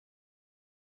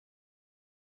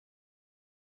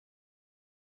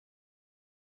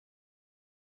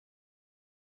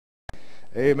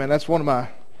Amen. That's one of my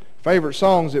favorite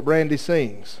songs that Brandy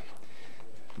sings.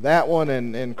 That one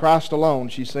and Christ Alone,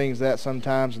 she sings that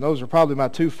sometimes. And those are probably my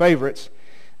two favorites.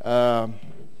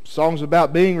 Songs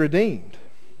about being redeemed.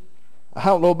 I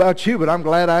don't know about you, but I'm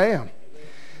glad I am.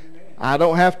 I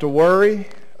don't have to worry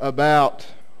about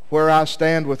where I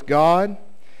stand with God.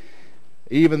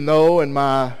 Even though in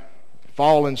my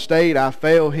fallen state I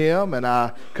fail Him and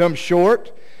I come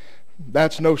short,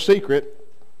 that's no secret.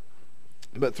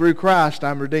 But through Christ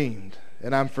I'm redeemed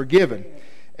and I'm forgiven.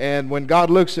 And when God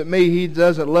looks at me, He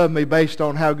doesn't love me based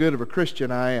on how good of a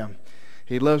Christian I am.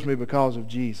 He loves me because of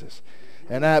Jesus.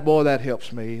 And that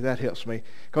helps me. That helps me.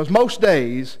 Because most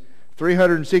days,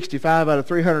 365 out of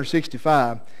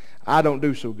 365, I don't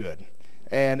do so good.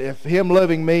 And if Him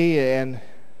loving me and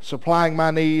supplying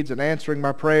my needs and answering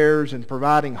my prayers and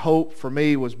providing hope for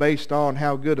me was based on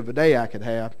how good of a day I could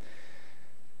have,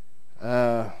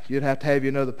 you'd have to have you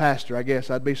another pastor, I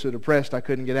guess. I'd be so depressed I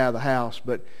couldn't get out of the house.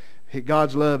 But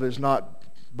God's love is not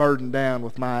burdened down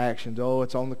with my actions. Oh,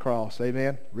 it's on the cross.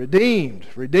 Amen. Redeemed.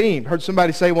 Redeemed. Heard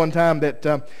somebody say one time that,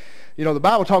 the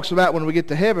Bible talks about when we get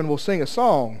to heaven, we'll sing a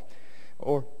song,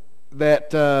 or that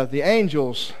the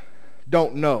angels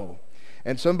don't know.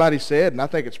 And somebody said, and I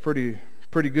think it's pretty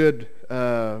good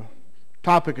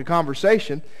topic of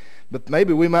conversation, but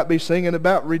maybe we might be singing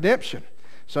about redemption.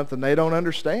 Something they don't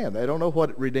understand. They don't know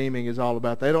what redeeming is all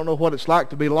about. They don't know what it's like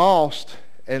to be lost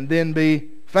and then be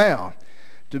found.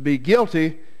 To be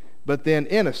guilty, but then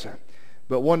innocent.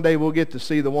 But one day we'll get to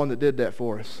see the one that did that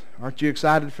for us. Aren't you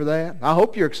excited for that? I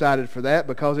hope you're excited for that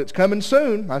because it's coming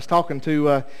soon. I was talking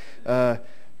to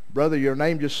brother, your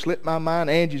name just slipped my mind,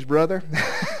 Angie's brother.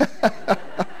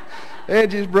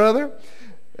 Angie's brother,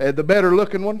 the better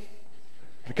looking one.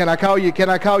 Can I call you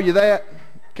that?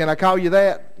 Can I call you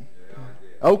that?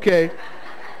 Okay.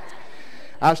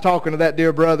 I was talking to that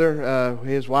dear brother.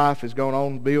 His wife is going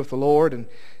on to be with the Lord,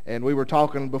 and we were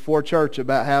talking before church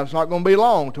about how it's not going to be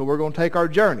long till we're going to take our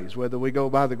journeys, whether we go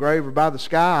by the grave or by the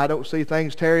sky. I don't see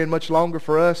things tarrying much longer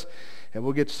for us, and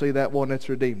we'll get to see that one that's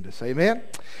redeemed us. Amen?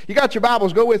 You got your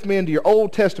Bibles. Go with me into your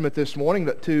Old Testament this morning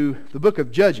to the book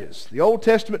of Judges. The Old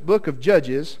Testament book of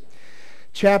Judges,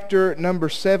 chapter number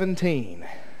 17.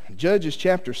 Judges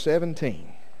chapter 17.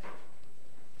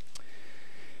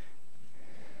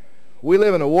 We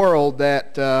live in a world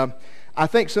that I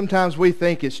think sometimes we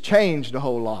think it's changed a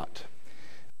whole lot,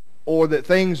 or that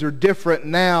things are different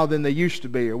now than they used to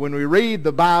be. Or when we read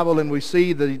the Bible and we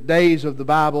see the days of the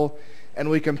Bible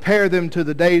and we compare them to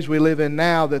the days we live in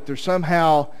now, that they're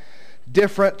somehow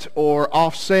different or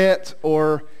offset,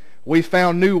 or we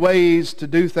found new ways to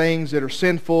do things that are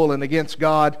sinful and against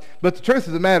God. But the truth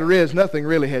of the matter is nothing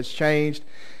really has changed.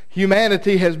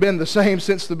 Humanity has been the same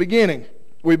since the beginning.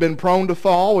 We've been prone to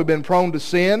fall. We've been prone to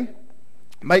sin,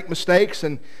 make mistakes,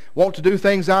 and want to do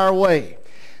things our way.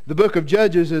 The book of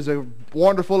Judges is a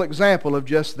wonderful example of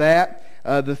just that.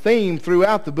 The theme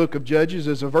throughout the book of Judges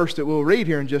is a verse that we'll read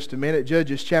here in just a minute,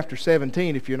 Judges chapter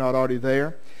 17, if you're not already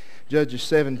there. Judges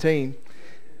 17.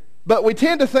 But we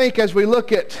tend to think as we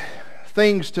look at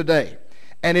things today,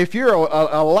 and if you're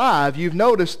alive, you've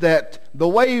noticed that the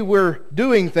way we're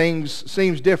doing things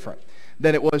seems different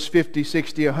than it was 50,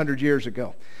 60, 100 years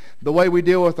ago. The way we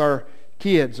deal with our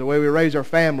kids, the way we raise our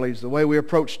families, the way we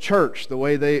approach church, the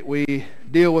way we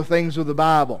deal with things with the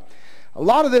Bible. A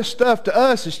lot of this stuff to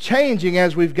us is changing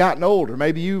as we've gotten older.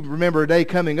 Maybe you remember a day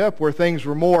coming up where things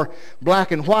were more black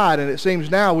and white, and it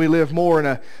seems now we live more in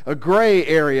a gray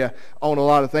area on a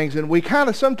lot of things. And we kind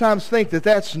of sometimes think that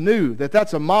that's new, that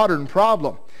that's a modern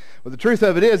problem. But the truth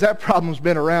of it is that problem's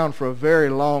been around for a very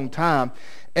long time.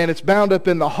 And it's bound up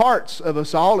in the hearts of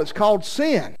us all. It's called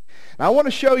sin. Now, I want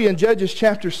to show you in Judges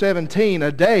chapter 17 a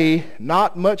day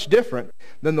not much different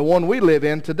than the one we live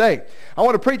in today. I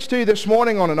want to preach to you this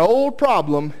morning on an old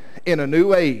problem in a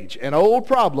new age. An old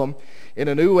problem in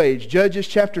a new age. Judges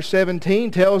chapter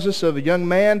 17 tells us of a young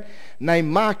man named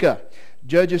Micah.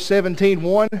 Judges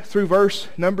 17:1 through verse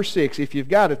number 6. If you've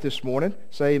got it this morning,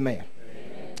 say amen.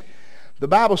 The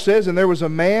Bible says, "And there was a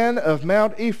man of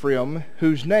Mount Ephraim,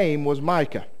 whose name was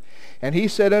Micah. And he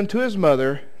said unto his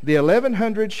mother, The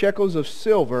 1,100 shekels of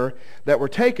silver that were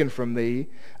taken from thee,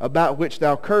 about which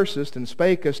thou cursest and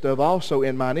spakest of also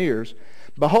in mine ears,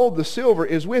 behold, the silver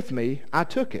is with me, I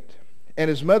took it.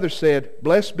 And his mother said,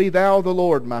 Blessed be thou the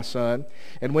Lord, my son.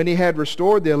 And when he had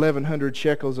restored the 1,100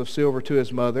 shekels of silver to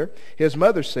his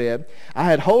mother said, I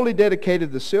had wholly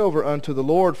dedicated the silver unto the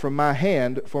Lord from my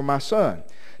hand for my son,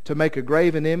 to make a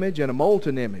graven image and a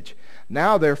molten image.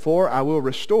 Now therefore I will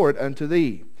restore it unto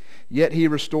thee. Yet he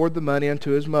restored the money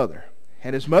unto his mother.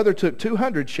 And his mother took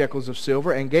 200 shekels of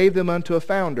silver and gave them unto a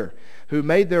founder, who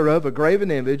made thereof a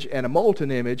graven image and a molten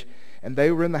image, and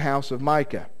they were in the house of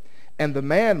Micah. And the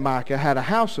man Micah had a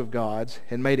house of gods,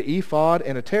 and made an ephod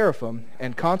and a teraphim,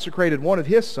 and consecrated one of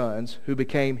his sons, who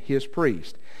became his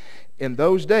priest. In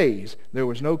those days there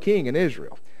was no king in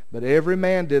Israel, but every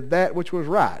man did that which was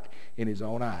right in his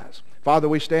own eyes. Father,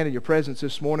 we stand in your presence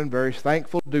this morning, very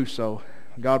thankful to do so.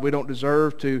 God, we don't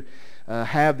deserve to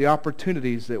have the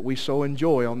opportunities that we so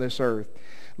enjoy on this earth.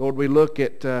 Lord, we look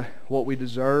at what we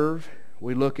deserve.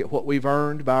 We look at what we've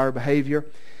earned by our behavior,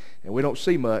 and we don't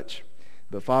see much.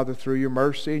 But Father, through your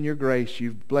mercy and your grace,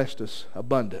 you've blessed us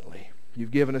abundantly.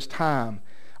 You've given us time,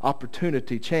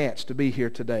 opportunity, chance to be here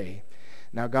today.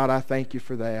 Now, God, I thank you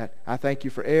for that. I thank you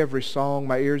for every song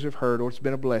my ears have heard. It's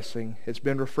been a blessing. It's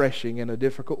been refreshing in a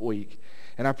difficult week.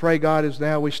 And I pray, God, as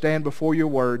now we stand before your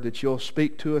word, that you'll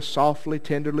speak to us softly,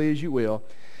 tenderly as you will.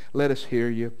 Let us hear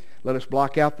you. Let us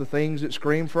block out the things that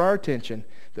scream for our attention,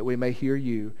 that we may hear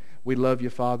you. We love you,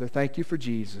 Father. Thank you for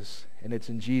Jesus. And it's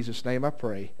in Jesus' name I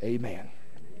pray. Amen.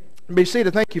 Be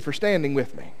seated. Thank you for standing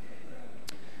with me.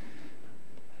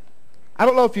 I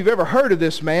don't know if you've ever heard of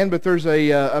this man, but there's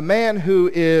a man who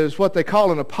is what they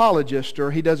call an apologist,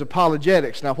 or he does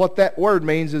apologetics. Now, what that word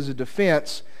means is a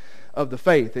defense of the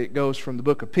faith. It goes from the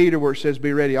book of Peter, where it says,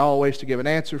 be ready always to give an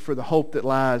answer for the hope that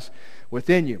lies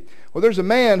within you. Well, there's a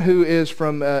man who is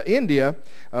from India,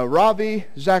 Ravi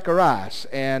Zacharias,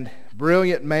 and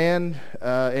brilliant man,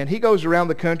 and he goes around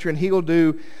the country and he'll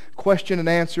do question and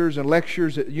answers and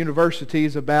lectures at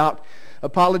universities about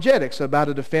apologetics, about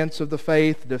a defense of the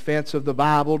faith, defense of the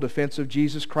Bible, defense of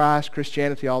Jesus Christ,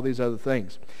 Christianity, all these other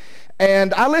things.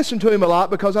 And I listen to him a lot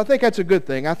because I think that's a good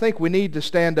thing. I think we need to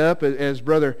stand up, as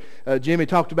Brother Jimmy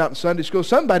talked about in Sunday school.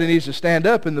 Somebody needs to stand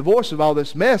up in the voice of all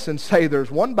this mess and say there's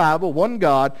one Bible, one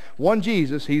God, one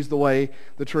Jesus. He's the way,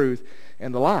 the truth,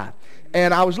 and the life.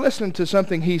 And I was listening to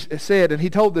something he said, and he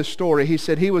told this story. He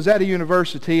said he was at a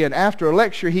university, and after a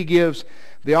lecture, he gives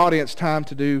the audience time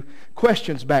to do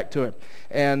questions back to him.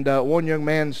 And one young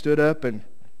man stood up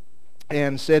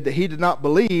and said that he did not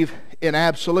believe in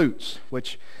absolutes,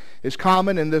 which is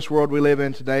common in this world we live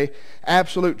in today.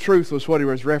 Absolute truth was what he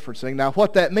was referencing. Now,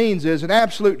 what that means is an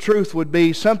absolute truth would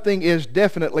be something is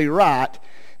definitely right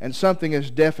and something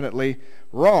is definitely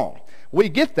wrong. We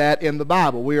get that in the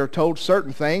Bible. We are told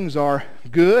certain things are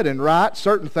good and right,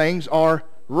 certain things are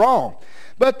wrong.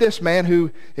 But this man who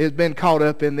has been caught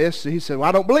up in this, he said, well,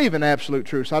 I don't believe in absolute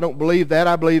truth. I don't believe that.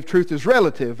 I believe truth is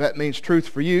relative. That means truth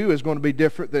for you is going to be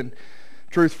different than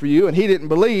truth for you. And he didn't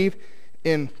believe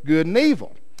in good and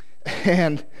evil.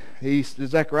 And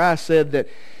Zacharias said that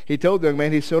he told the young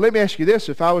man, he said, let me ask you this.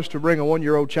 If I was to bring a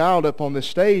 1-year-old child up on this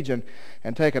stage and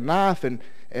take a knife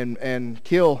and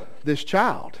kill this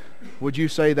child, would you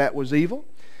say that was evil?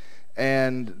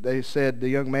 And they said the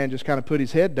young man just kind of put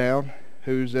his head down,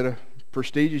 who's at a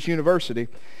prestigious university.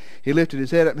 He lifted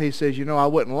his head up and he says, you know, I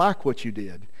wouldn't like what you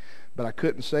did, but I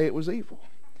couldn't say it was evil.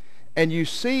 And you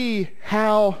see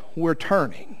how we're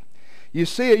turning. You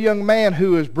see a young man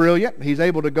who is brilliant. He's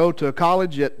able to go to a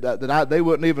college they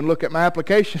wouldn't even look at my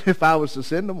application if I was to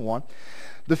send them one.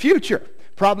 The future,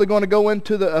 probably going to go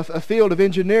into a field of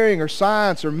engineering or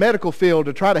science or medical field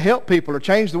to try to help people or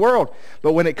change the world.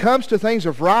 But when it comes to things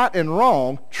of right and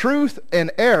wrong, truth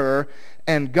and error,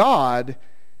 and God,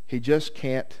 he just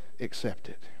can't accept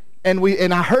it.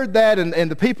 And I heard that,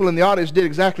 and the people in the audience did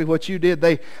exactly what you did.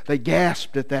 They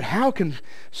gasped at that. How can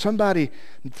somebody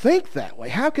think that way?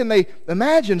 How can they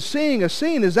imagine seeing a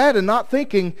scene as that and not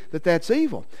thinking that that's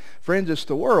evil? Friends, it's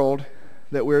the world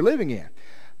that we're living in.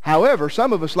 However,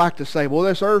 some of us like to say, well,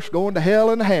 this earth's going to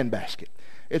hell in a handbasket.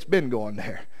 It's been going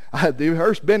there. The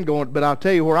earth's been going, but I'll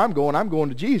tell you where I'm going. I'm going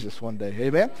to Jesus one day.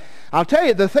 Amen? I'll tell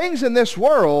you, the things in this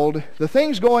world, the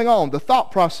things going on, the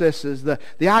thought processes, the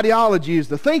ideologies,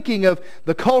 the thinking of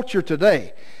the culture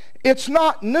today, it's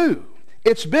not new.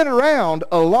 It's been around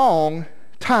a long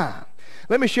time.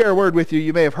 Let me share a word with you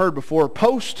you may have heard before,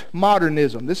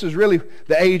 postmodernism. This is really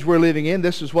the age we're living in.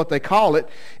 This is what they call it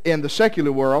in the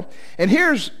secular world. And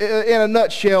here's, in a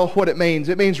nutshell, what it means.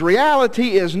 It means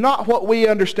reality is not what we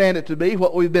understand it to be,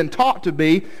 what we've been taught to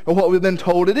be, or what we've been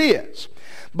told it is.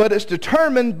 But it's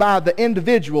determined by the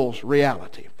individual's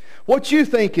reality. What you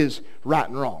think is right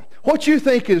and wrong. What you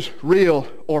think is real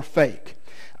or fake.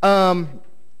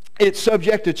 It's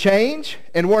subject to change,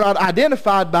 and we're not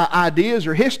identified by ideas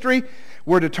or history.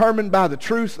 We're determined by the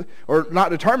truth, or not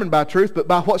determined by truth, but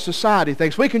by what society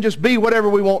thinks. We can just be whatever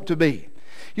we want to be.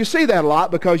 You see that a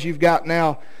lot because you've got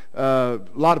now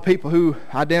lot of people who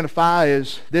identify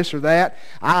as this or that.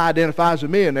 I identify as a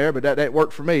millionaire, but that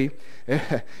worked for me.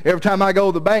 Every time I go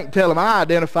to the bank and tell them I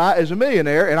identify as a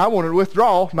millionaire and I want to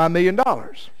withdraw my $1 million.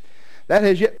 That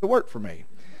has yet to work for me.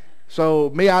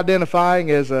 So me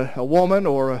identifying as a woman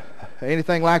or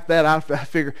anything like that, I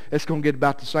figure it's going to get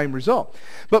about the same result.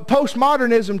 But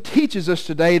postmodernism teaches us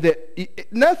today that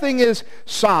nothing is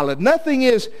solid, nothing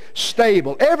is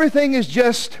stable. Everything is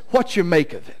just what you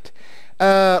make of it.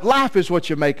 Life is what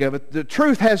you make of it. The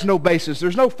truth has no basis.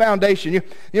 There's no foundation. You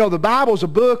know, the Bible's a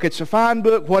book. It's a fine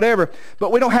book, whatever.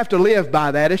 But we don't have to live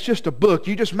by that. It's just a book.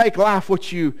 You just make life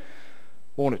what you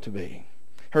want it to be.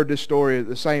 Heard this story of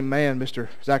the same man, Mr.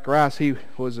 Zacharias. He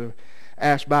was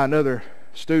asked by another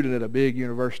student at a big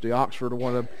university, Oxford or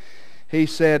one of them. He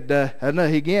said,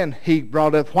 he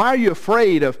brought up, why are you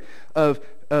afraid of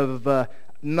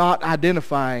not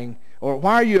identifying, or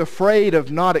why are you afraid of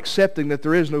not accepting that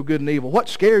there is no good and evil? What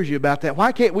scares you about that?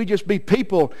 Why can't we just be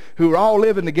people who are all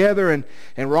living together and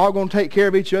we're all going to take care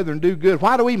of each other and do good?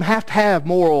 Why do we even have to have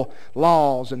moral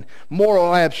laws and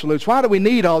moral absolutes? Why do we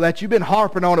need all that? You've been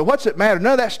harping on it. What's it matter?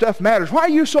 None of that stuff matters. Why are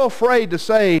you so afraid to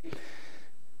say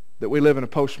that we live in a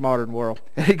postmodern world?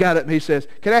 And he got up and he says,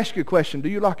 can I ask you a question? Do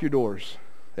you lock your doors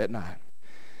at night?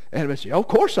 And I said, of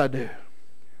course I do.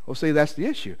 Well, see, that's the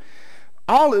issue.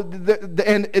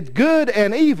 And good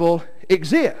and evil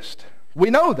exist. We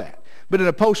know that. But in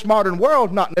a postmodern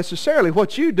world, not necessarily.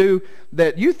 What you do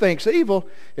that you think's evil,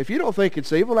 if you don't think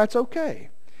it's evil, that's okay.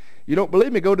 You don't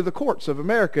believe me? Go to the courts of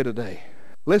America today.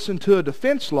 Listen to a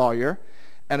defense lawyer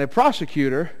and a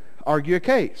prosecutor argue a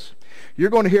case.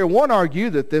 You're going to hear one argue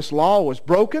that this law was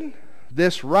broken,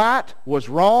 this right was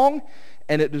wrong,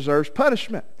 and it deserves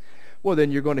punishment. Well,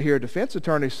 then you're going to hear a defense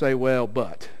attorney say, well,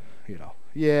 but,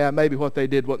 yeah, maybe what they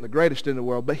did wasn't the greatest in the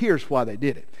world, but here's why they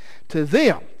did it. To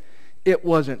them, it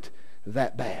wasn't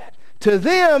that bad. To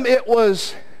them, it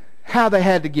was how they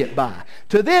had to get by.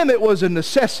 To them, it was a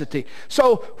necessity.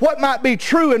 So what might be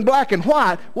true in black and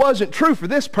white wasn't true for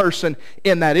this person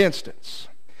in that instance.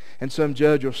 And some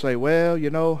judge will say, well,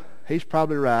 he's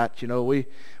probably right.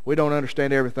 We don't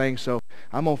understand everything, so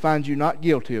I'm going to find you not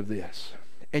guilty of this.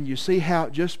 And you see how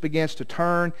it just begins to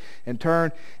turn and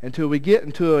turn until we get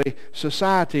into a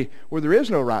society where there is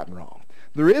no right and wrong.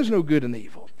 There is no good and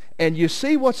evil. And you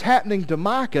see what's happening to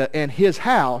Micah and his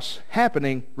house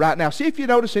happening right now. See if you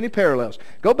notice any parallels.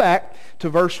 Go back to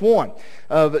verse 1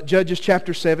 of Judges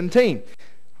chapter 17.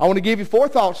 I want to give you 4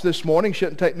 thoughts this morning.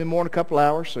 Shouldn't take me more than a couple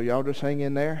hours, so y'all just hang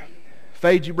in there.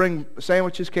 Fade, you bring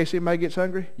sandwiches in case anybody gets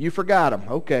hungry? You forgot them.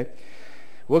 Okay.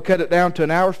 We'll cut it down to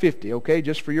 1:50, okay,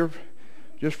 just for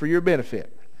your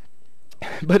benefit.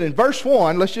 But in verse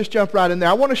 1, let's just jump right in there.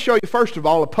 I want to show you, first of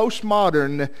all, a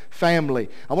postmodern family.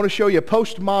 I want to show you a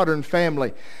postmodern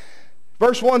family.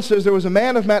 Verse 1 says, there was a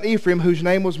man of Mount Ephraim whose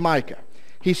name was Micah.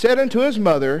 He said unto his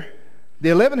mother, the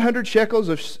 1,100 shekels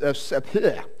of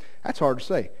that's hard to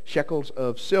say, shekels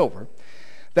of silver,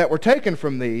 that were taken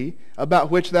from thee, about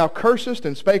which thou cursest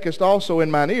and spakest also in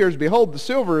mine ears, behold, the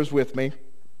silver is with me,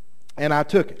 and I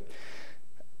took it.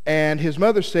 And his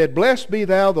mother said, blessed be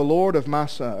thou the Lord of my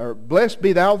son, or blessed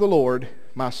be thou the Lord,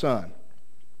 my son.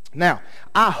 Now,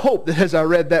 I hope that as I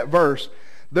read that verse,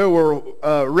 there were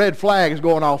red flags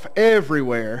going off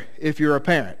everywhere if you're a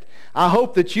parent. I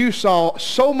hope that you saw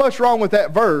so much wrong with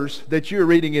that verse that you're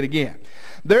reading it again.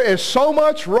 There is so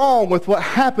much wrong with what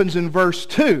happens in verse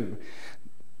 2,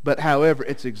 but however,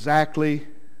 it's exactly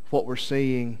what we're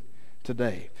seeing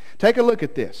today. Take a look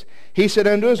at this. He said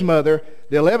unto his mother,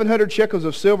 the 1,100 shekels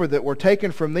of silver that were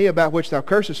taken from thee, about which thou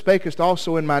cursest, spakest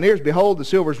also in mine ears, behold, the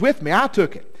silver is with me, I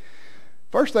took it.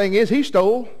 First thing is, he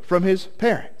stole from his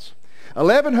parents.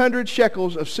 1,100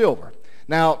 shekels of silver.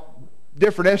 Now,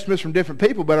 different estimates from different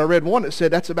people, but I read one that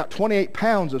said that's about 28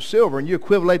 pounds of silver, and you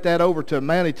equivalent that over to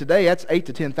money today, that's $8,000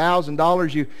 to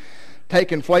 $10,000. You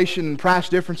take inflation and price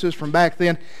differences from back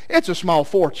then, it's a small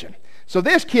fortune. So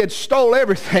this kid stole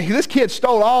everything. This kid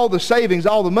stole all the savings,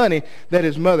 all the money that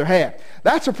his mother had.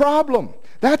 That's a problem.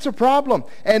 That's a problem.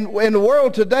 And in the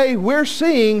world today, we're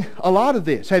seeing a lot of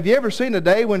this. Have you ever seen a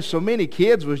day when so many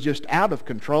kids was just out of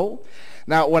control?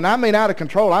 Now, when I mean out of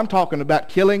control, I'm talking about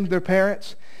killing their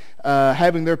parents,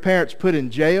 having their parents put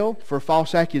in jail for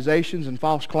false accusations and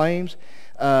false claims,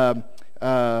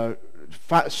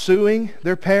 suing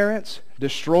their parents,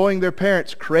 destroying their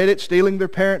parents' credit, stealing their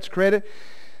parents' credit.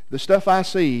 The stuff I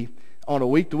see on a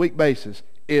week-to-week basis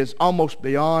is almost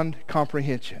beyond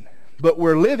comprehension. But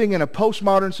we're living in a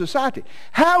postmodern society.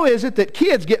 How is it that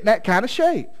kids get in that kind of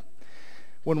shape?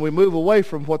 When we move away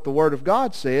from what the Word of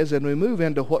God says and we move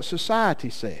into what society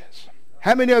says.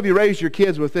 How many of you raised your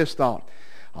kids with this thought?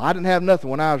 I didn't have nothing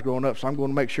when I was growing up, so I'm going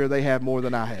to make sure they have more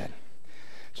than I had.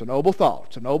 It's a noble thought.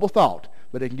 It's a noble thought,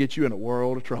 but it can get you in a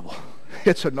world of trouble.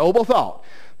 It's a noble thought,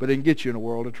 but it can get you in a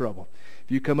world of trouble.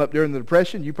 If you come up during the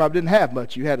Depression, you probably didn't have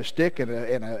much. You had a stick and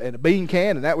a bean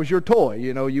can, and that was your toy.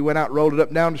 You know, you went out and rolled it up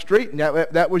and down the street, and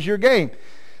that was your game.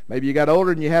 Maybe you got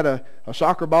older and you had a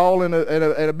soccer ball and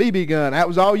a BB gun. That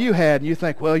was all you had. And you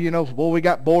think, well, you know, boy, we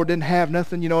got bored, didn't have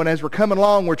nothing, you know, and as we're coming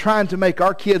along, we're trying to make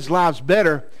our kids' lives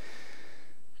better.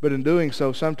 But in doing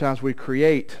so, sometimes we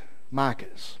create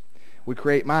Micahs. We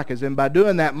create Micahs. And by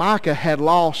doing that, Micah had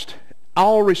lost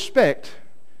all respect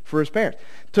for his parents,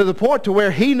 to the point to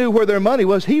where he knew where their money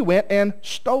was. He went and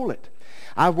stole it.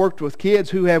 I've worked with kids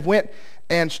who have went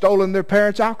and stolen their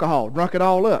parents' alcohol, drunk it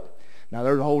all up. Now,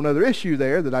 there's a whole other issue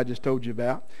there that I just told you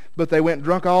about. But they went and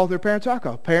drunk all their parents'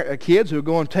 alcohol. Kids who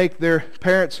go and take their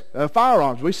parents'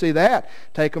 firearms. We see that.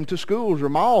 Take them to schools or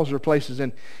malls or places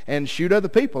and shoot other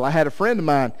people. I had a friend of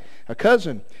mine, a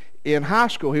cousin, in high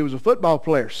school. He was a football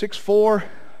player, 6'4",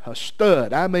 a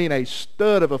stud. I mean a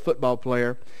stud of a football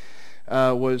player.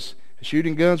 Was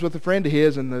shooting guns with a friend of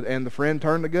his, and the friend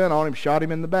turned the gun on him, shot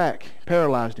him in the back,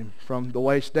 paralyzed him from the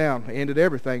waist down, ended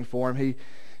everything for him.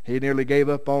 He nearly gave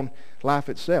up on life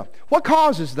itself. What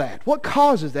causes that? What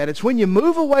causes that? It's when you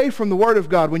move away from the Word of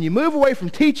God, when you move away from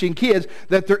teaching kids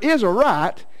that there is a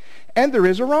right and there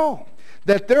is a wrong.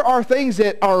 That there are things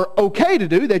that are okay to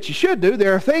do, that you should do.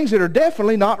 There are things that are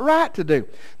definitely not right to do.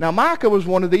 Now, Micah was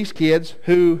one of these kids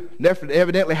who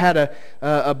evidently had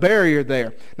a barrier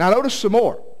there. Now, notice some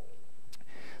more.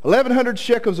 1,100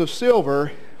 shekels of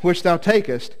silver, which thou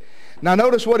takest. Now,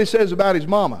 notice what he says about his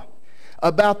mama.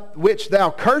 About which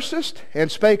thou cursest and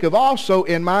spake of also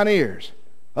in mine ears.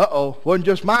 Uh-oh, wasn't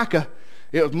just Micah,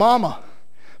 it was Mama.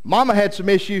 Mama had some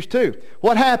issues too.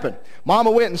 What happened? Mama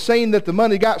went and seen that the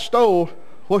money got stole.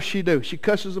 What's she do? She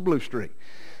cusses a blue streak.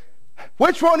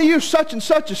 Which one of you such and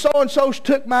so-and-so's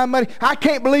took my money? I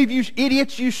can't believe you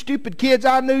idiots, you stupid kids.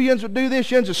 I knew yous would do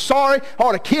this. Yous are sorry.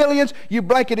 Ought to kill yous. You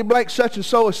blankety blank such and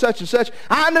so or such and such.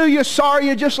 I knew you're sorry.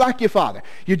 You're just like your father.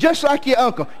 You're just like your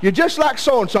uncle. You're just like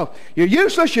so-and-so. You're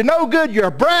useless. You're no good. You're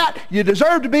a brat. You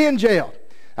deserve to be in jail.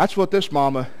 That's what this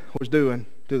mama was doing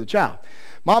to the child.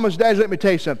 Mamas, dads, let me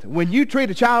tell you something. When you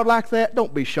treat a child like that,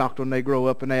 don't be shocked when they grow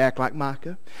up and they act like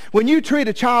Micah. When you treat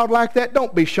a child like that,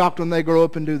 don't be shocked when they grow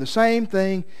up and do the same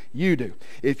thing you do.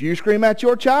 If you scream at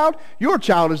your child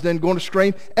is then going to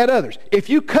scream at others.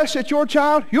 If you cuss at your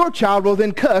child will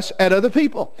then cuss at other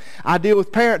people. I deal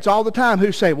with parents all the time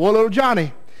who say, well, little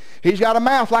Johnny, he's got a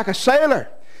mouth like a sailor.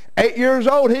 8 years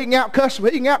old, he can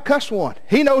outcuss one.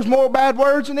 He knows more bad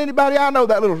words than anybody I know,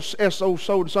 that little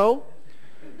so-and-so.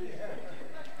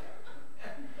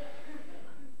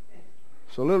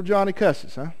 So little Johnny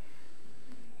cusses, huh?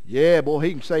 Yeah, boy,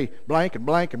 he can say blank and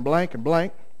blank and blank and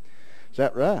blank. Is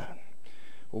that right?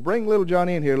 Well, bring little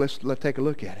Johnny in here. Let's take a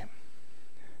look at him.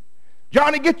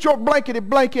 Johnny, get your blankety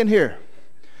blank in here.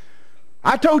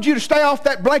 I told you to stay off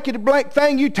that blankety blank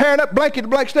thing. You tearing up blankety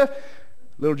blank stuff.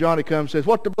 Little Johnny comes and says,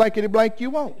 what the blankety blank you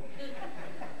want?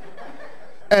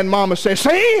 And Mama says,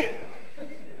 see?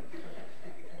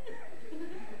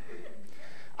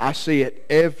 I see it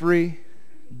every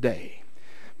day.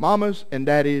 Mamas and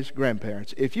daddies,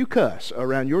 grandparents, if you cuss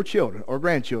around your children or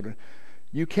grandchildren,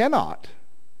 you cannot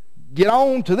get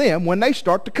on to them when they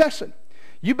start to cussing.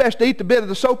 You best eat the bit of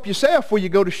the soap yourself before you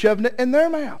go to shoving it in their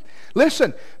mouth.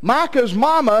 Listen, Micah's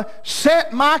mama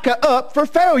set Micah up for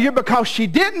failure because she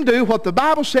didn't do what the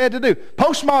Bible said to do.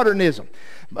 Postmodernism.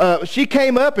 She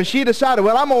came up and she decided,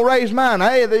 well, I'm going to raise mine.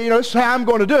 Hey, this is how I'm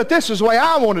going to do it. This is the way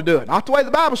I want to do it. Not the way the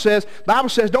Bible says. The Bible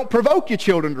says don't provoke your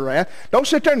children to wrath. Don't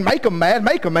sit there and make them mad,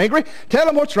 make them angry. Tell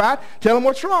them what's right. Tell them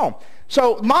what's wrong.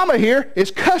 So Mama here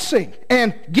is cussing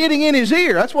and getting in his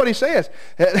ear. That's what he says.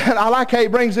 And I like how he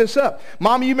brings this up.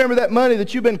 Mama, you remember that money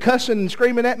that you've been cussing and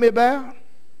screaming at me about?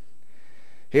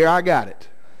 Here, I got it.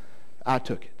 I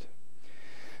took it.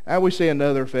 Now we see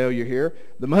another failure here.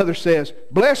 The mother says,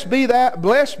 blessed be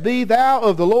thou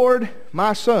of the Lord,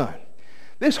 my son.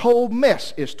 This whole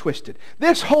mess is twisted.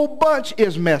 This whole bunch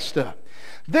is messed up.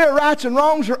 Their rights and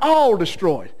wrongs are all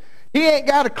destroyed. He ain't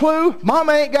got a clue.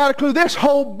 Mama ain't got a clue. This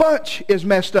whole bunch is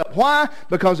messed up. Why?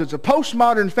 Because it's a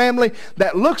postmodern family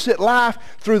that looks at life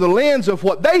through the lens of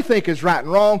what they think is right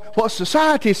and wrong, what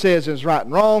society says is right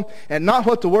and wrong, and not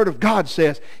what the Word of God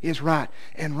says is right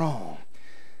and wrong.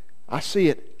 I see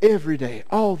it every day,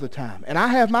 all the time. And I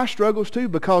have my struggles too,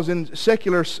 because in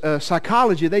secular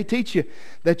psychology, they teach you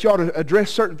that you ought to address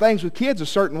certain things with kids a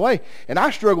certain way. And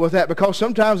I struggle with that because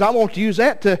sometimes I want to use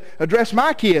that to address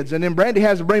my kids. And then Brandy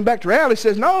has to bring back to reality.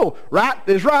 Says, no, right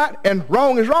is right and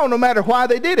wrong is wrong no matter why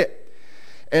they did it.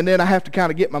 And then I have to kind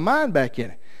of get my mind back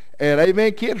in it. And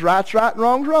amen, kids, right's right and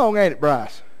wrong's wrong, ain't it,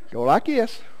 Bryce? Go like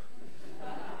this.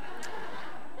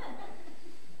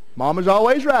 Mama's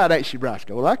always right, ain't she, Bryce?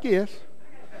 Go like this.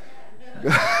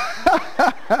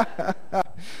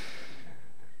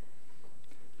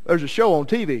 There's a show on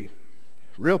TV,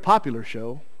 real popular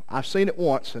show. I've seen it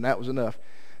once, and that was enough.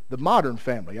 The Modern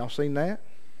Family. Y'all seen that?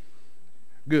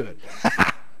 Good.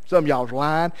 Some of y'all's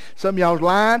lying. Some of y'all's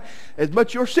lying. As much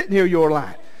as you're sitting here, you're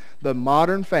lying. The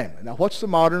Modern Family. Now, what's the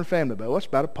Modern Family about? Well, it's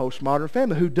about a postmodern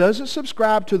family who doesn't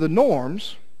subscribe to the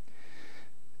norms.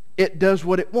 It does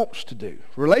what it wants to do.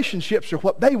 Relationships are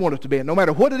what they want it to be. And no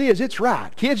matter what it is, it's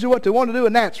right. Kids do what they want to do,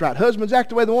 and that's right. Husbands act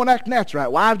the way they want to act, and that's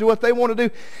right. Wives do what they want to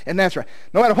do, and that's right.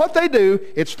 No matter what they do,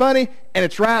 it's funny, and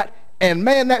it's right. And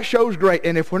man, that show's great.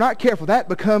 And if we're not careful, that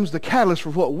becomes the catalyst for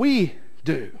what we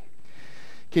do.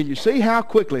 Can you see how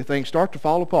quickly things start to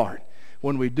fall apart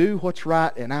when we do what's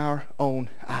right in our own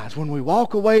eyes? When we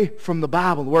walk away from the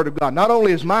Bible, the Word of God. Not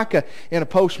only is Micah in a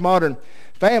postmodern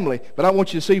family, but I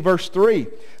want you to see verse 3.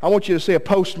 I want you to see a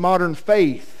postmodern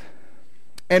faith.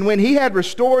 And when he had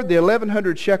restored the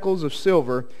 1,100 shekels of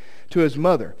silver to his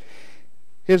mother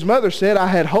said, I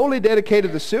had wholly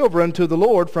dedicated the silver unto the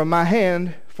Lord from my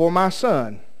hand for my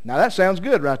son. Now that sounds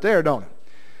good right there, don't it?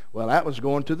 Well, that was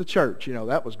going to the church. You know,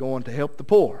 that was going to help the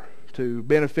poor, to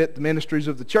benefit the ministries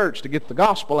of the church, to get the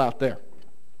gospel out there.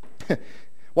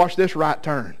 Watch this right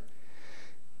turn.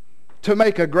 To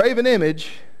make a graven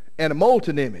image and a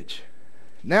molten image.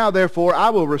 Now, therefore, I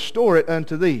will restore it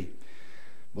unto thee.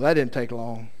 Well, that didn't take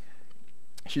long.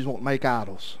 She's wanting to make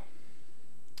idols.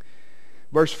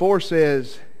 Verse 4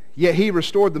 says, Yet he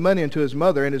restored the money unto his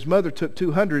mother, and his mother took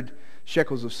 200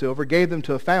 shekels of silver, gave them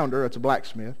to a founder, that's a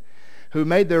blacksmith, who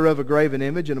made thereof a graven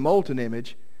image and a molten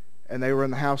image, and they were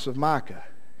in the house of Micah.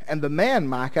 And the man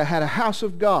Micah had a house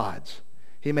of gods.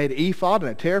 He made an ephod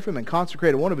and a teraphim and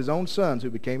consecrated one of his own sons who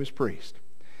became his priest.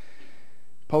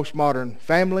 Postmodern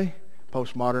family,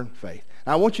 postmodern faith.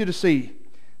 Now I want you to see,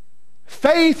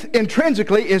 faith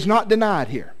intrinsically is not denied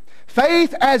here.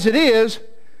 Faith as it is,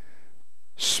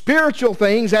 spiritual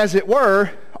things as it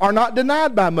were, are not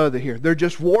denied by Mother here. They're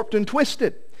just warped and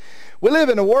twisted. We live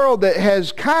in a world that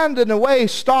has kind of in a way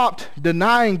stopped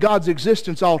denying God's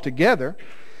existence altogether.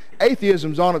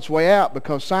 Atheism's on its way out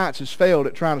because science has failed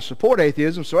at trying to support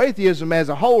atheism. So atheism as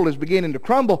a whole is beginning to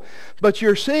crumble. But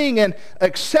you're seeing an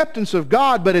acceptance of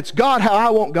God, but it's God how I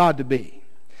want God to be.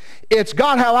 It's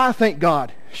God how I think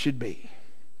God should be.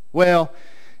 Well,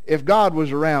 if God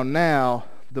was around now,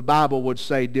 the Bible would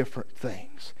say different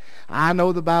things. I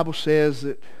know the Bible says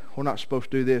that we're not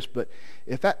supposed to do this, but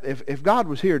if God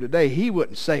was here today, he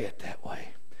wouldn't say it that way.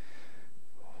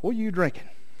 What are you drinking?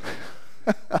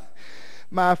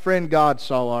 My friend, God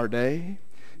saw our day.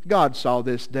 God saw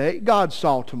this day. God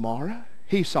saw tomorrow.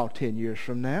 He saw 10 years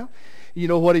from now. You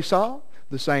know what he saw?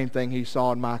 The same thing he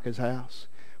saw in Micah's house.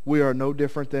 We are no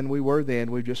different than we were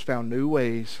then. We've just found new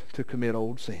ways to commit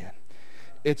old sin.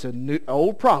 It's an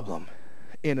old problem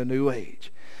in a new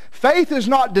age. Faith is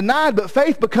not denied, but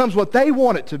faith becomes what they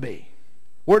want it to be.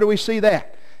 Where do we see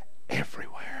that?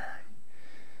 Everywhere.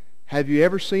 Have you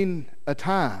ever seen a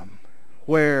time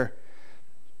where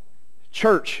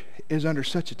church is under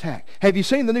such attack? Have you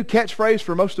seen the new catchphrase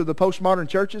for most of the postmodern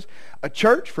churches? A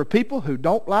church for people who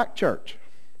don't like church.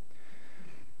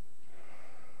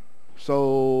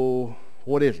 So,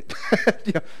 what is it?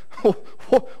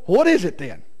 What is it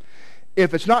then?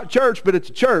 If it's not church, but it's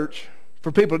a church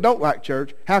for people who don't like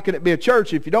church, how can it be a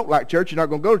church if you don't like church? You're not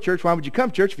going to go to church. Why would you come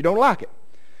to church if you don't like it?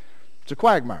 It's a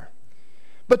quagmire.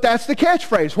 But that's the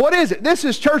catchphrase. What is it? This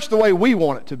is church the way we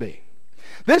want it to be.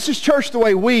 This is church the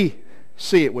way we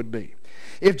see it would be.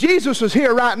 If Jesus was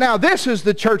here right now, this is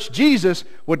the church Jesus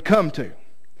would come to.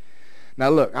 Now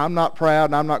look, I'm not proud,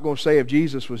 and I'm not going to say if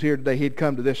Jesus was here today, he'd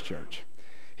come to this church.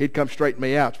 He'd come straighten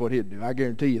me out. That's what he'd do. I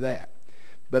guarantee you that.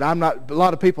 But a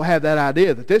lot of people have that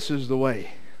idea that this is the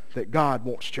way that God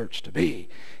wants church to be.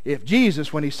 If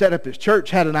Jesus, when he set up his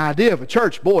church, had an idea of a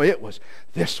church, boy, it was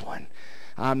this one.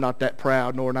 I'm not that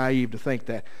proud nor naive to think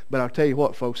that. But I'll tell you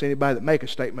what, folks, anybody that make a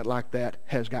statement like that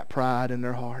has got pride in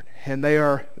their heart. And they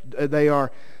are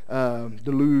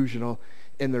delusional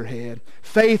in their head.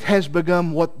 Faith has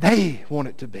become what they want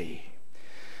it to be.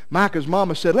 Micah's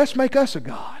mama said, let's make us a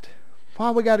God.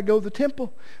 Why we got to go to the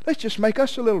temple? Let's just make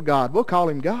us a little God. We'll call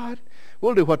him God.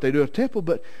 We'll do what they do at the temple,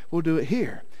 but we'll do it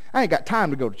here. I ain't got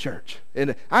time to go to church.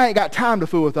 And I ain't got time to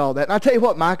fool with all that. And I tell you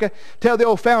what, Micah, tell the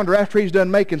old founder after he's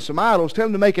done making some idols, tell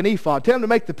him to make an ephod. Tell him to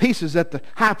make the pieces that the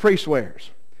high priest wears.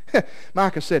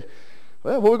 Micah said,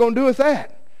 well, what are we going to do with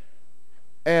that?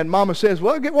 And Mama says,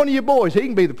 well, get one of your boys. He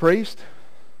can be the priest.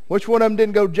 Which one of them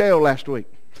didn't go to jail last week?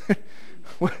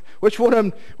 Which one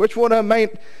of them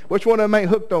ain't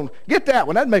hooked on? Get that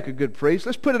one. That'd make a good priest.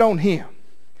 Let's put it on him.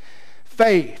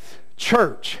 Faith,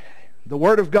 church, the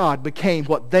Word of God became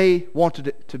what they wanted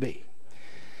it to be.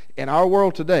 In our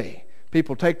world today,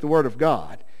 people take the Word of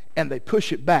God and they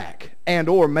push it back and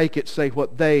or make it say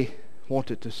what they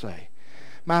want it to say.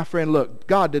 My friend, look,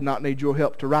 God did not need your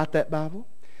help to write that Bible.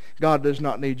 God does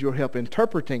not need your help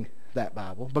interpreting that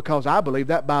Bible, because I believe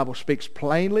that Bible speaks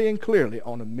plainly and clearly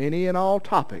on many and all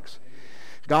topics.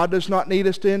 God does not need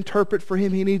us to interpret for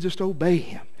Him. He needs us to obey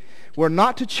Him. We're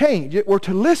not to change it. We're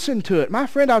to listen to it. My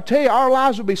friend, I'll tell you, our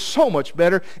lives would be so much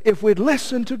better if we'd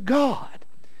listen to God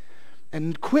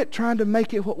and quit trying to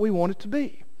make it what we want it to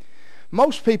be.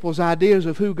 Most people's ideas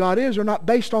of who God is are not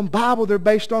based on Bible. They're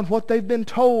based on what they've been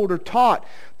told or taught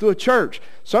through a church.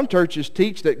 Some churches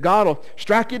teach that God will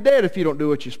strike you dead if you don't do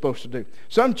what you're supposed to do.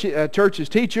 Some churches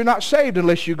teach you're not saved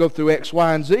unless you go through X,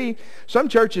 Y, and Z. Some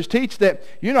churches teach that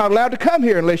you're not allowed to come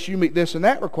here unless you meet this and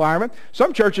that requirement.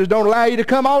 Some churches don't allow you to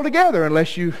come altogether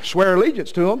unless you swear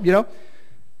allegiance to them, you know.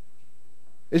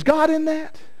 Is God in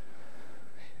that?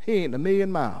 He ain't a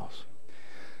million miles.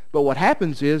 But what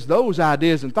happens is those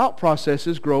ideas and thought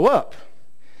processes grow up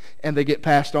and they get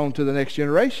passed on to the next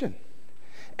generation.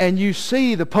 And you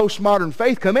see the postmodern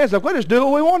faith come in. It's like, let us do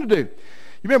what we want to do. You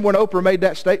remember when Oprah made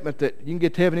that statement that you can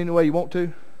get to heaven any way you want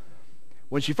to?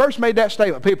 When she first made that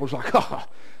statement, people was like, oh,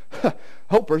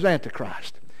 Oprah's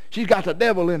Antichrist. She's got the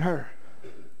devil in her.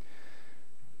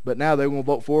 But now they're going to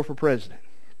vote for her for president.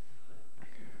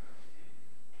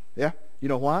 Yeah? You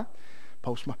know why?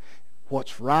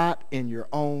 What's right in your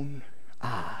own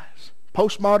eyes.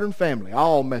 Postmodern family,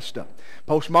 all messed up.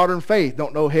 Postmodern faith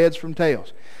don't know heads from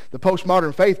tails. The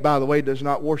postmodern faith, by the way, does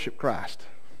not worship Christ.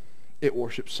 It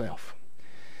worships self.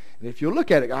 And if you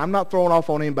look at it, I'm not throwing off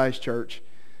on anybody's church,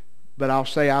 but I'll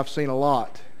say I've seen a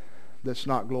lot that's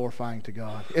not glorifying to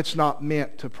God. It's not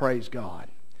meant to praise God.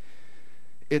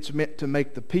 It's meant to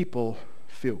make the people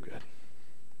feel good.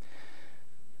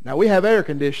 Now, we have air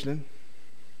conditioning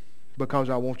because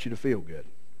I want you to feel good.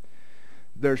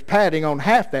 There's padding on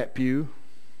half that pew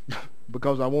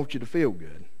because I want you to feel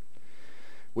good.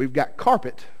 We've got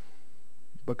carpet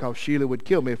because Sheila would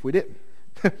kill me if we didn't.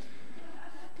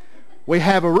 We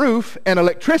have a roof and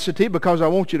electricity because I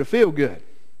want you to feel good.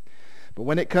 But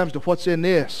when it comes to what's in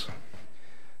this,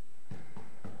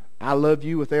 I love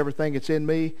you with everything that's in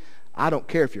me. I don't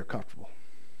care if you're comfortable.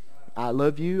 I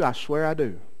love you. I swear I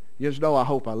do. You just know I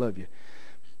hope I love you.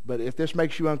 But if this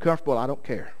makes you uncomfortable, I don't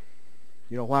care.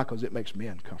 You know why? Because it makes me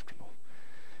uncomfortable.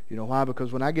 You know why?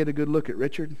 Because when I get a good look at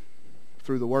Richard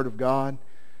through the Word of God,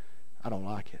 I don't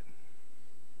like it.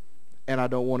 And I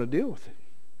don't want to deal with it.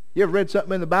 You ever read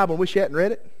something in the Bible and wish you hadn't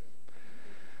read it?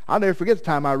 I'll never forget the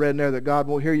time I read in there that God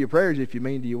won't hear your prayers if you're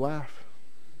mean to your wife.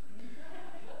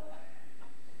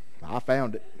 I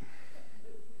found it.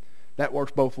 That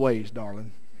works both ways,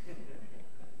 darling.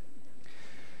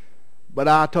 But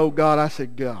I told God, I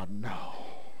said, God, no.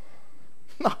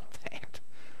 Not that.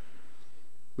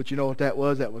 But you know what that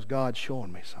was? That was God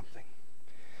showing me something.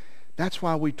 That's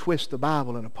why we twist the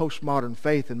Bible in a postmodern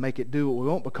faith and make it do what we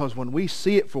want, because when we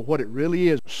see it for what it really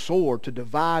is, a sword to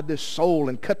divide this soul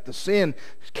and cut the sin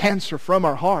cancer from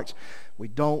our hearts, we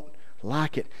don't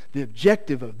like it. The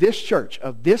objective of this church,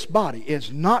 of this body,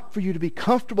 is not for you to be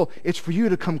comfortable. It's for you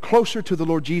to come closer to the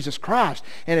Lord Jesus Christ.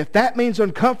 And if that means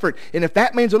uncomfort, and if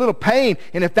that means a little pain,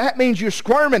 and if that means you're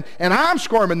squirming, and I'm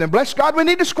squirming, then bless God, we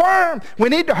need to squirm. We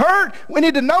need to hurt. We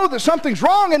need to know that something's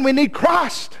wrong, and we need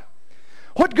Christ.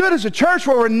 What good is a church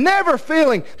where we're never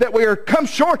feeling that we are come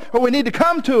short or we need to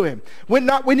come to Him? We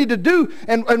need to do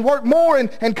and work more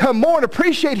and come more and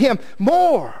appreciate Him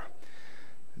more.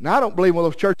 Now, I don't believe one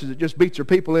of those churches that just beats their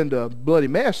people into a bloody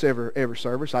mess every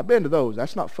service. I've been to those.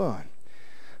 That's not fun.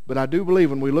 But I do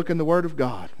believe when we look in the Word of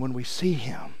God, when we see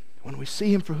Him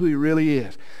for who He really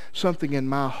is, something in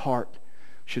my heart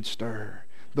should stir.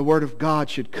 The Word of God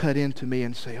should cut into me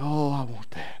and say, oh, I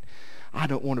want that. I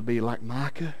don't want to be like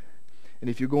Micah. And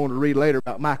if you're going to read later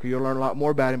about Micah, you'll learn a lot more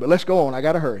about him. But let's go on. I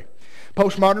got to hurry.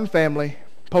 Postmodern family,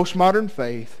 postmodern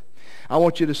faith. I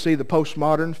want you to see the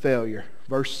postmodern failure.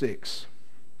 Verse 6.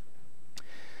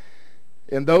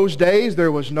 In those days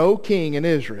there was no king in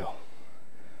Israel,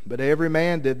 but every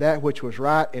man did that which was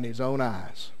right in his own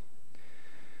eyes.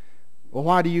 Well,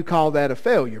 why do you call that a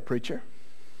failure, preacher?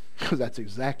 Because that's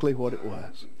exactly what it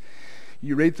was.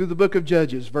 You read through the book of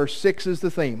Judges, verse 6 is the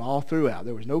theme all throughout.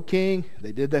 There was no king.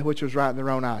 They did that which was right in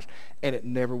their own eyes. And it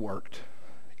never worked.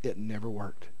 It never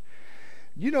worked.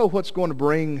 You know what's going to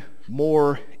bring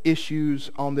more issues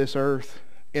on this earth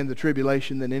in the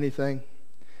tribulation than anything?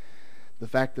 The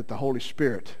fact that the Holy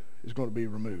Spirit is going to be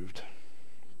removed.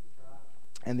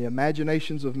 and the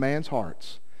imaginations of man's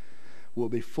hearts will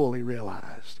be fully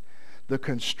realized. The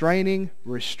constraining,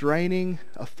 restraining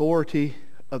authority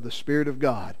of the Spirit of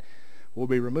God will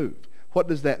be removed. What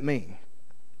does that mean?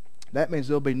 That means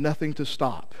there'll be nothing to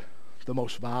stop the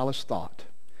most vilest thought,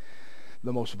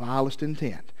 the most vilest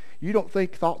intent. You don't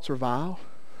think thoughts are vile?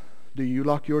 Do you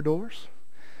lock your doors?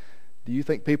 Do you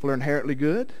think people are inherently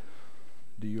good?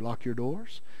 Do you lock your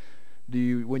doors?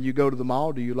 When you go to the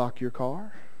mall, do you lock your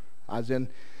car?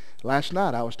 Last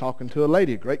night I was talking to a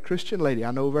lady, a great Christian lady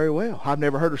I know very well. I've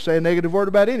never heard her say a negative word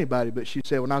about anybody, but she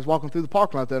said when I was walking through the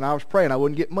parking lot there and I was praying I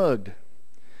wouldn't get mugged.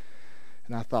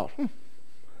 And I thought,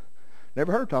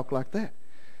 never heard her talk like that.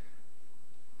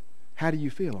 How do you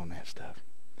feel on that stuff?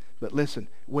 But listen,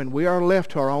 when we are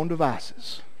left to our own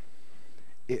devices,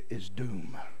 it is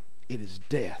doom. It is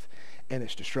death. And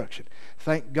it's destruction.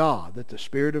 Thank God that the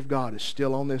Spirit of God is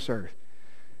still on this earth.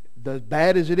 As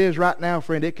bad as it is right now,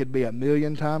 friend, it could be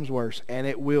 1,000,000 times worse. And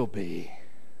it will be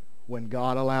when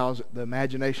God allows the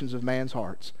imaginations of man's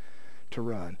hearts to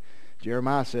run.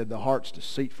 Jeremiah said the heart's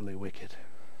deceitfully wicked.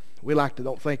 We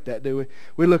don't think that, do we?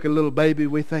 We look at a little baby,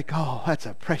 we think, oh, that's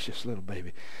a precious little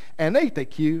baby. And ain't they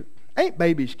cute? Ain't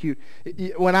babies cute?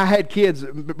 When I had kids,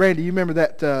 Brandy, you remember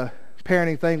that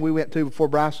parenting thing we went to before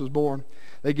Bryce was born?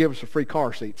 They give us a free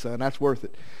car seat, son. That's worth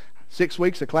it. 6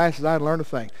 weeks of classes, I didn't learn a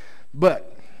thing.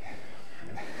 But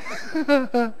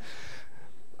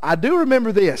I do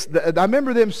remember this. I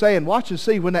remember them saying, watch and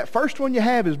see, when that first one you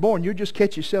have is born, you'll just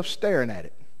catch yourself staring at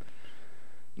it.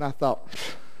 And I thought,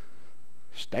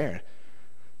 staring?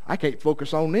 I can't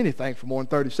focus on anything for more than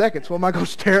 30 seconds. Why am I going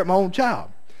to stare at my own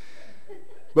child?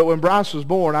 But when Bryce was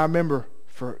born, I remember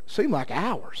it seemed like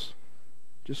hours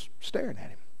just staring at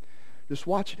him, just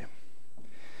watching him.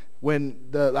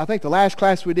 I think the last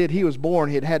class we did, he was born,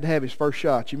 he had to have his first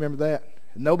shot. You remember that?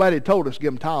 Nobody had told us to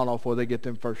give him Tylenol before they get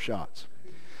them first shots.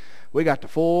 We got the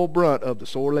full brunt of the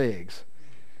sore legs.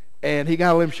 And he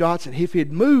got all them shots, and if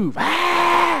he'd move,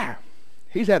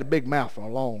 he's had a big mouth for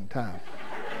a long time.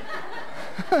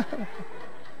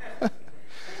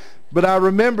 But I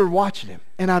remember watching him,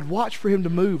 and I'd watch for him to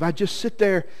move. I'd just sit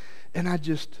there, and I'd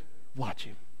just watch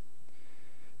him.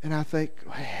 And I think,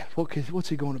 man, what's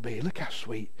he going to be? Look how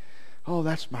sweet. Oh,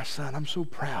 that's my son. I'm so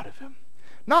proud of him.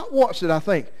 Not once did I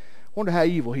think, wonder how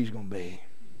evil he's going to be.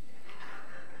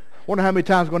 Wonder how many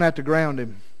times we're going to have to ground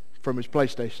him from his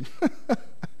PlayStation.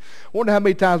 Wonder how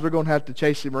many times we're going to have to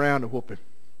chase him around and whoop him.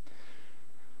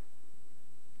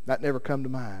 That never come to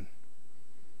mind.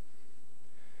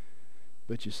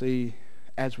 But you see,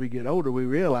 as we get older, we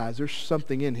realize there's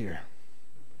something in here.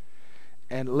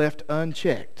 And left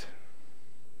unchecked,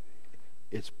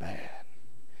 it's bad.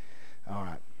 All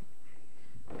right.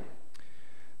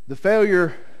 The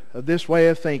failure of this way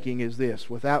of thinking is this: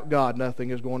 without God, nothing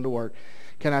is going to work.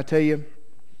 Can I tell you,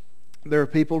 there are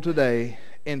people today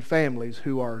in families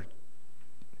who I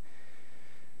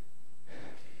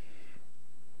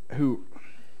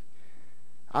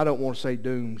don't want to say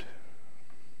doomed,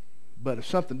 but if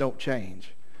something don't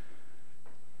change,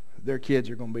 their kids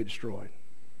are going to be destroyed.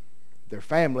 Their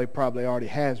family probably already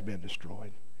has been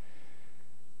destroyed.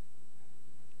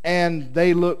 And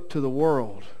they look to the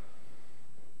world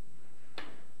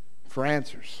for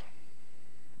answers.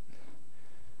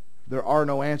 There are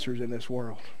no answers in this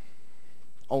world,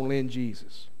 only in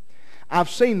Jesus. I've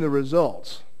seen the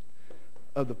results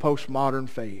of the postmodern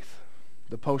faith,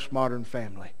 the postmodern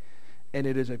family, and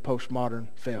it is a postmodern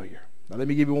failure. Now let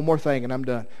me give you one more thing and I'm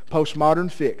done. Postmodern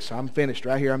fix. I'm finished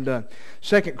right here. I'm done.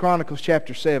 2 Chronicles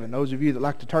chapter 7. Those of you that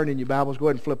like to turn in your Bibles, go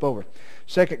ahead and flip over.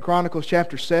 2 Chronicles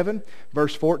chapter 7,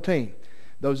 verse 14.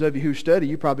 Those of you who study,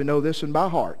 you probably know this one by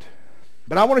heart.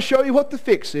 But I want to show you what the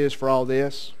fix is for all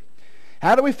this.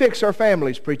 How do we fix our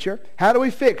families, preacher? How do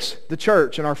we fix the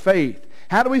church and our faith?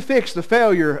 How do we fix the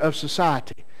failure of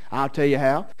society? I'll tell you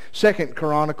how. 2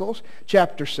 Chronicles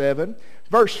chapter 7,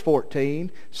 verse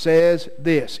 14 says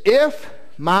this: If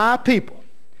my people,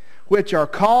 which are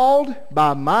called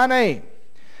by my name,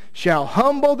 shall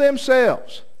humble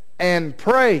themselves and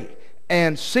pray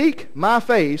and seek my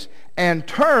face and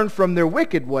turn from their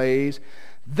wicked ways,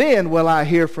 then will I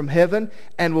hear from heaven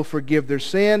and will forgive their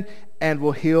sin and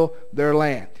will heal their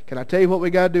land. Can I tell you what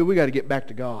we got to do? We got to get back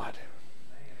to God.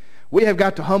 We have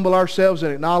got to humble ourselves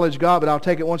and acknowledge God, but I'll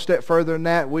take it one step further than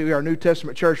that. We are a New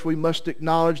Testament church. We must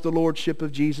acknowledge the Lordship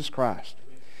of Jesus Christ.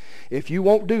 If you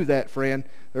won't do that, friend,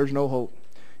 there's no hope.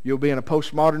 You'll be in a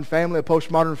postmodern family, a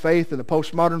postmodern faith, and a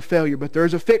postmodern failure. But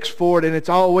there's a fix for it, and it's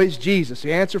always Jesus.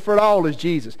 The answer for it all is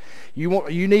Jesus.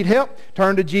 You need help?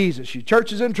 Turn to Jesus. Your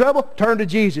church is in trouble? Turn to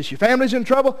Jesus. Your family's in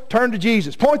trouble? Turn to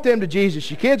Jesus. Point them to Jesus.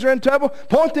 Your kids are in trouble?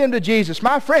 Point them to Jesus.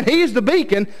 My friend, He's the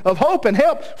beacon of hope and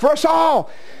help for us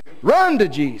all. Run to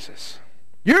Jesus.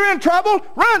 You're in trouble?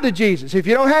 Run to Jesus. If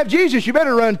you don't have Jesus, you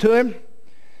better run to Him.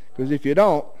 Because if you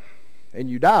don't,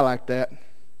 and you die like that,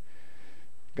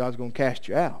 God's going to cast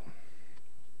you out.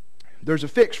 There's a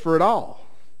fix for it all.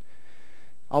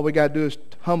 All we got to do is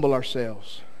humble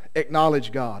ourselves.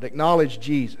 Acknowledge God. Acknowledge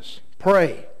Jesus.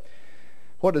 Pray.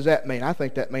 What does that mean? I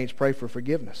think that means pray for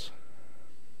forgiveness.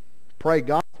 Pray,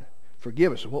 God,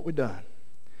 forgive us of what we've done.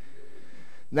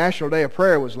 National Day of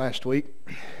Prayer was last week.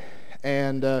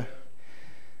 And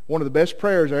one of the best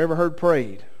prayers I ever heard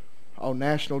prayed on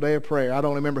National Day of Prayer. I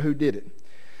don't remember who did it.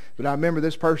 But I remember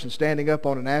this person standing up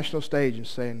on a national stage and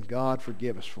saying, God,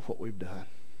 forgive us for what we've done.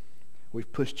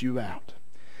 We've pushed you out.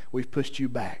 We've pushed you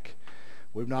back.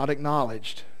 We've not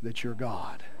acknowledged that you're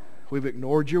God. We've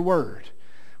ignored your word.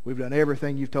 We've done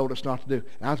everything you've told us not to do.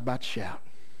 And I was about to shout.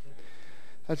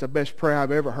 That's the best prayer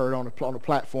I've ever heard on a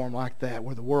platform like that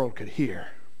where the world could hear.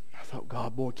 I thought,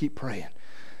 God, boy, keep praying.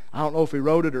 I don't know if he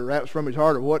wrote it or that was from his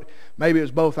heart or what. Maybe it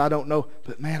was both. I don't know.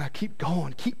 But man, I keep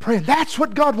going. Keep praying. That's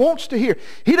what God wants to hear.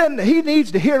 He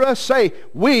needs to hear us say,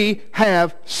 we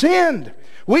have sinned.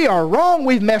 We are wrong.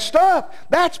 We've messed up.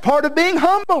 That's part of being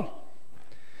humble.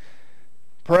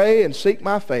 Pray and seek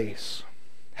my face.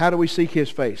 How do we seek His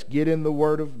face? Get in the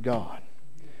Word of God.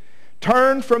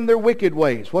 Turn from their wicked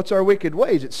ways. What's our wicked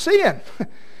ways? It's sin.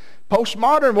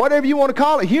 Postmodern, whatever you want to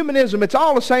call it, humanism, it's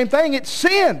all the same thing. It's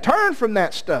sin. Turn from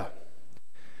that stuff.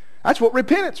 That's what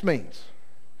repentance means.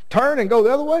 Turn and go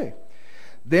the other way.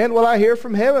 Then will I hear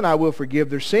from heaven, I will forgive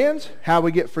their sins. How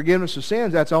we get forgiveness of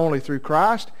sins, that's only through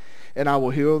Christ, and I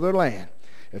will heal their land.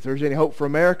 If there's any hope for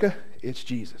America, it's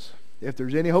Jesus. If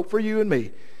there's any hope for you and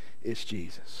me, it's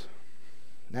Jesus.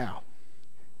 Now,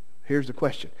 here's the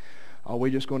question. Are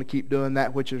we just going to keep doing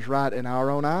that which is right in our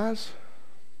own eyes?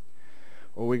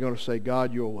 Or are we going to say,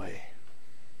 God, your way,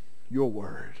 your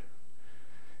word,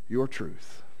 your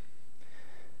truth?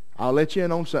 I'll let you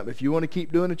in on something. If you want to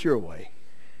keep doing it your way,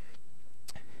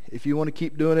 if you want to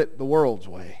keep doing it the world's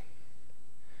way,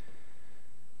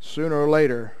 sooner or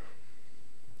later,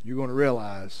 you're going to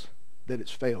realize that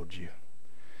it's failed you.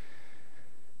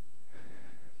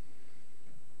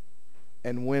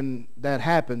 And when that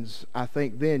happens, I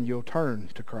think then you'll turn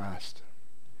to Christ.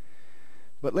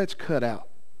 But let's cut out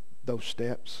those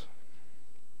steps.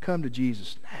 Come to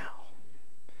Jesus now.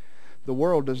 The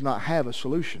world does not have a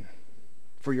solution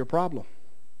for your problem.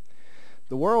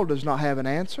 The world does not have an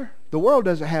answer. The world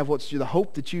doesn't have what's the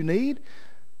hope that you need.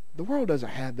 The world doesn't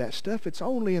have that stuff. It's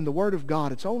only in the Word of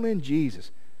God. It's only in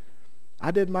Jesus. I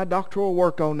did my doctoral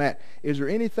work on that. Is there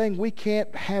anything we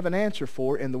can't have an answer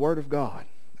for in the Word of God?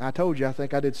 I told you, I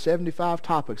think I did 75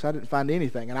 topics. I didn't find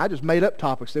anything. And I just made up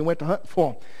topics. Then went to hunt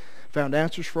for them. Found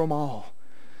answers for them all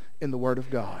in the Word of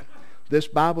God. This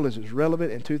Bible is as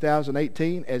relevant in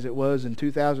 2018 as it was in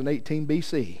 2018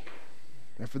 BC.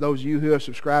 And for those of you who have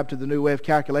subscribed to the new way of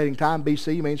calculating time,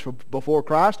 BC means for before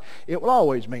Christ. It will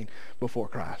always mean before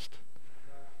Christ.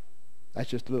 That's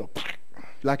just a little,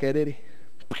 like that, Eddie?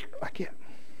 Like it.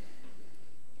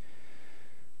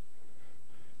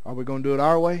 Are we going to do it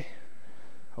our way?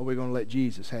 Or are we going to let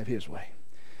Jesus have His way?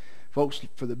 Folks,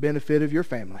 for the benefit of your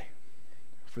family,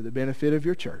 for the benefit of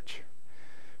your church,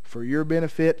 for your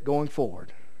benefit going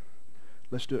forward,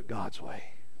 let's do it God's way.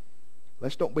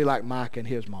 Let's don't be like Micah and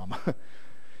his mama.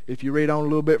 If you read on a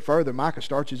little bit further, Micah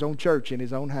starts his own church in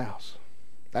his own house.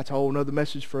 That's a whole other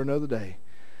message for another day.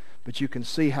 But you can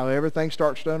see how everything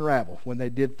starts to unravel when they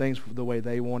did things the way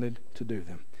they wanted to do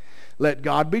them. Let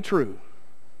God be true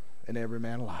and every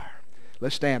man a liar.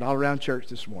 Let's stand all around church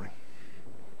this morning.